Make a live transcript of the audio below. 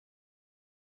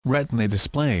Retina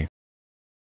Display.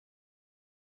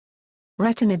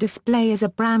 Retina Display is a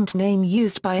brand name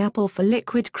used by Apple for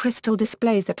liquid crystal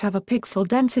displays that have a pixel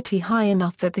density high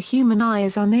enough that the human eye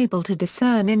is unable to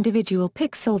discern individual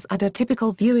pixels at a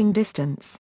typical viewing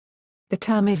distance. The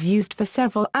term is used for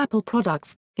several Apple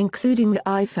products, including the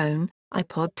iPhone,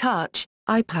 iPod Touch,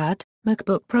 iPad,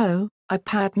 MacBook Pro,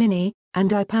 iPad mini, and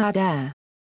iPad Air.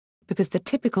 Because the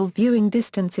typical viewing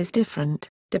distance is different,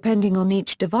 depending on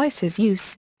each device's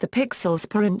use, the pixels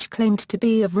per inch claimed to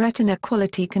be of Retina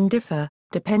quality can differ,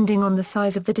 depending on the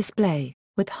size of the display,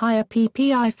 with higher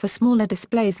PPI for smaller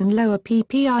displays and lower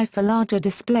PPI for larger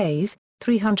displays,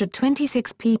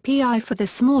 326 PPI for the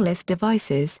smallest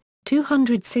devices,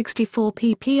 264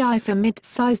 PPI for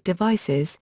mid-sized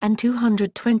devices, and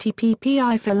 220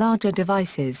 PPI for larger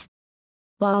devices.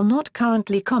 While not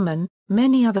currently common,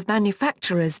 many other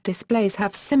manufacturers' displays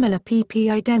have similar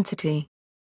PPI density.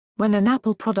 When an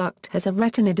Apple product has a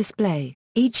Retina display,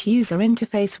 each user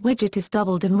interface widget is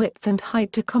doubled in width and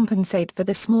height to compensate for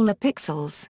the smaller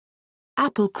pixels.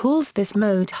 Apple calls this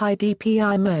mode high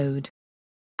DPI mode.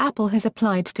 Apple has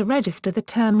applied to register the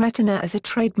term Retina as a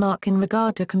trademark in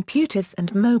regard to computers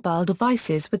and mobile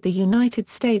devices with the United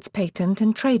States Patent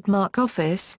and Trademark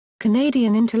Office,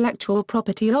 Canadian Intellectual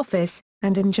Property Office,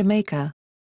 and in Jamaica.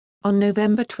 On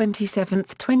November 27,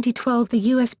 2012, the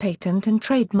U.S. Patent and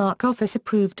Trademark Office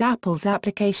approved Apple's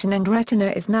application and Retina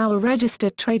is now a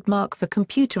registered trademark for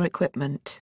computer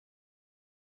equipment.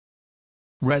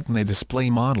 Retina display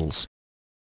models.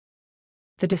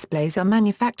 The displays are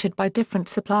manufactured by different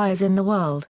suppliers in the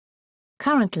world.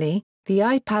 Currently, the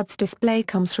iPad's display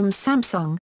comes from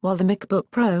Samsung, while the MacBook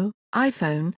Pro,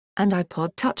 iPhone, and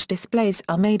iPod Touch displays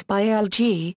are made by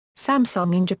LG,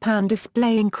 Samsung in Japan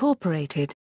Display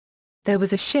Incorporated. There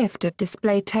was a shift of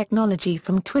display technology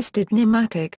from twisted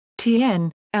pneumatic,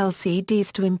 TN,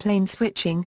 LCDs to in-plane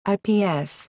switching,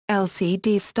 IPS,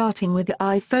 LCDs starting with the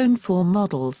iPhone 4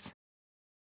 models.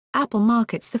 Apple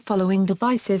markets the following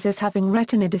devices as having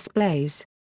Retina displays.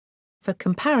 For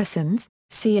comparisons,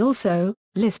 see also,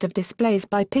 list of displays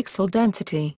by pixel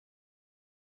density.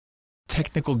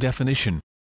 Technical definition.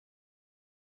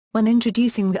 When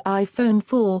introducing the iPhone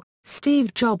 4,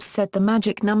 Steve Jobs said the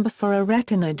magic number for a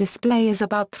Retina display is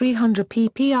about 300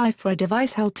 ppi for a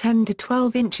device held 10 to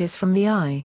 12 inches from the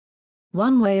eye.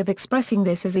 One way of expressing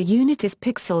this as a unit is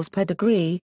pixels per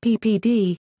degree,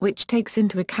 ppd, which takes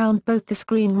into account both the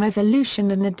screen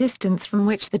resolution and the distance from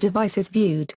which the device is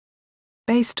viewed.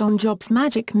 Based on Jobs'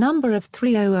 magic number of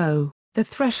 300, the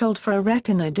threshold for a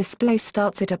Retina display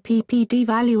starts at a ppd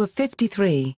value of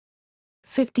 53.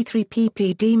 53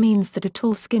 ppd means that a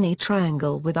tall skinny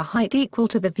triangle with a height equal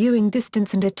to the viewing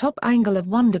distance and a top angle of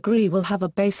 1 degree will have a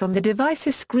base on the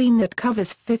device's screen that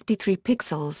covers 53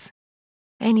 pixels.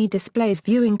 Any display's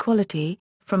viewing quality,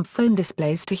 from phone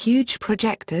displays to huge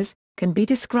projectors, can be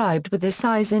described with a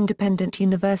size-independent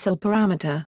universal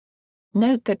parameter.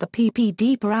 Note that the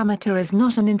ppd parameter is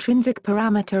not an intrinsic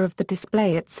parameter of the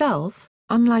display itself,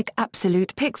 unlike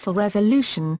absolute pixel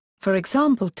resolution, for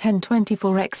example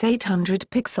 1024 x 800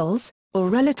 pixels, or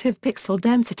relative pixel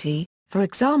density, for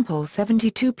example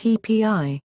 72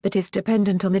 ppi, but is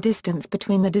dependent on the distance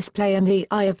between the display and the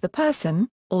eye of the person,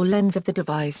 or lens of the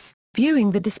device,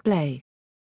 viewing the display.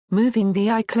 Moving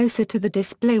the eye closer to the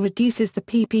display reduces the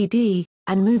ppd,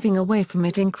 and moving away from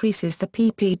it increases the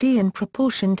ppd in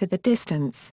proportion to the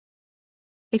distance.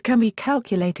 It can be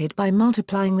calculated by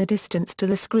multiplying the distance to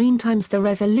the screen times the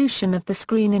resolution of the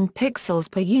screen in pixels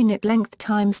per unit length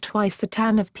times twice the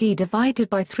tan of p divided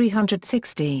by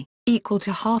 360, equal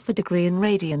to half a degree in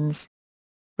radians.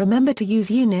 Remember to use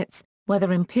units,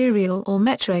 whether imperial or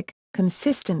metric,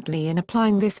 consistently in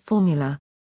applying this formula.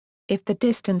 If the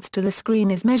distance to the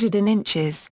screen is measured in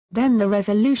inches, then the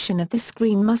resolution of the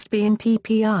screen must be in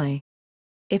ppi.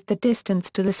 If the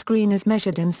distance to the screen is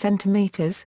measured in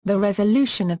centimeters, the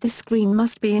resolution of the screen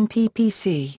must be in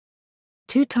ppc.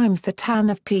 2 times the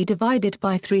tan of p divided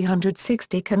by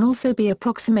 360 can also be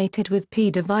approximated with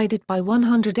p divided by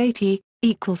 180,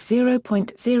 equals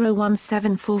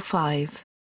 0.01745.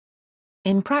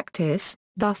 In practice,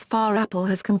 thus far Apple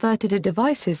has converted a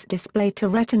device's display to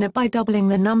Retina by doubling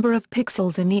the number of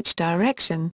pixels in each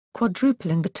direction,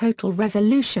 quadrupling the total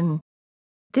resolution.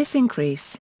 This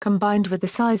increase, combined with the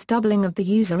size doubling of the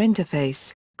user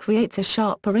interface, creates a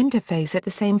sharper interface at the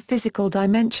same physical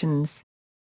dimensions.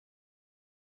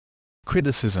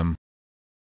 Criticism.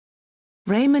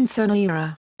 Raymond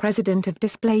Sonoira, president of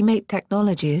DisplayMate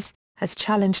Technologies, has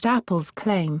challenged Apple's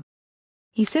claim.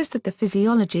 He says that the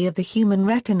physiology of the human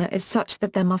retina is such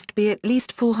that there must be at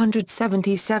least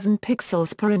 477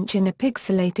 pixels per inch in a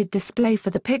pixelated display for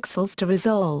the pixels to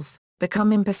resolve,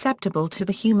 become imperceptible to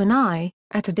the human eye,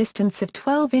 at a distance of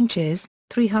 12 inches,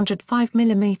 305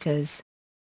 millimeters.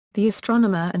 The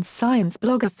astronomer and science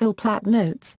blogger Phil Platt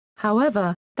notes,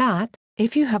 however, that,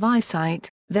 if you have eyesight,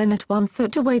 then at 1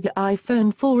 foot away the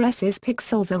iPhone 4S's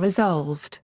pixels are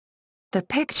resolved. The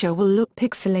picture will look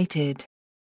pixelated.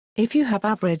 If you have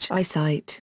average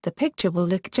eyesight, the picture will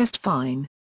look just fine.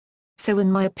 So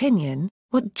in my opinion,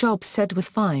 what Jobs said was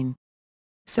fine.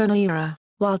 Sonoira,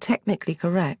 while technically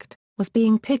correct, was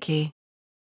being picky.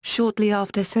 Shortly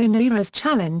after Sonoira's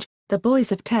challenge, the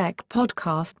Boys of Tech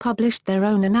podcast published their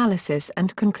own analysis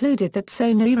and concluded that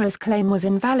Sonoira's claim was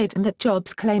invalid and that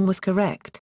Jobs' claim was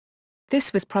correct.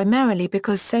 This was primarily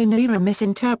because Sonoira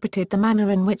misinterpreted the manner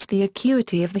in which the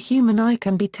acuity of the human eye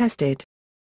can be tested.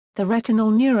 The retinal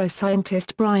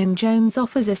neuroscientist Brian Jones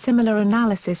offers a similar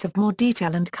analysis of more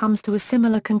detail and comes to a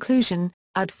similar conclusion.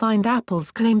 I'd find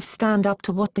Apple's claims stand up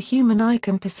to what the human eye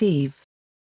can perceive.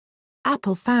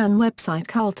 Apple fan website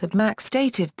Cult of Mac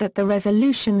stated that the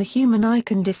resolution the human eye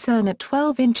can discern at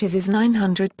 12 inches is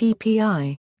 900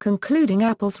 ppi, concluding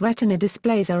Apple's Retina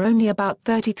displays are only about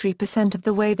 33% of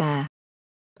the way there.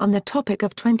 On the topic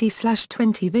of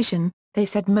 20/20 vision, they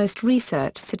said most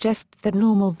research suggests that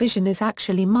normal vision is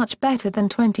actually much better than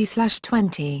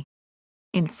 20/20.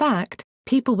 In fact,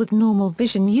 people with normal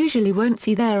vision usually won't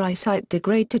see their eyesight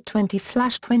degrade to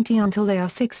 20/20 until they are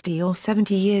 60 or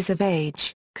 70 years of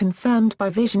age, confirmed by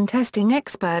vision testing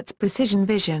experts Precision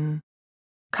Vision.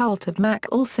 Cult of Mac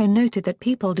also noted that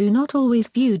people do not always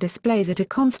view displays at a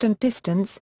constant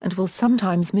distance, and will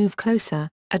sometimes move closer,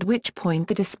 at which point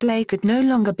the display could no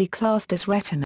longer be classed as retina.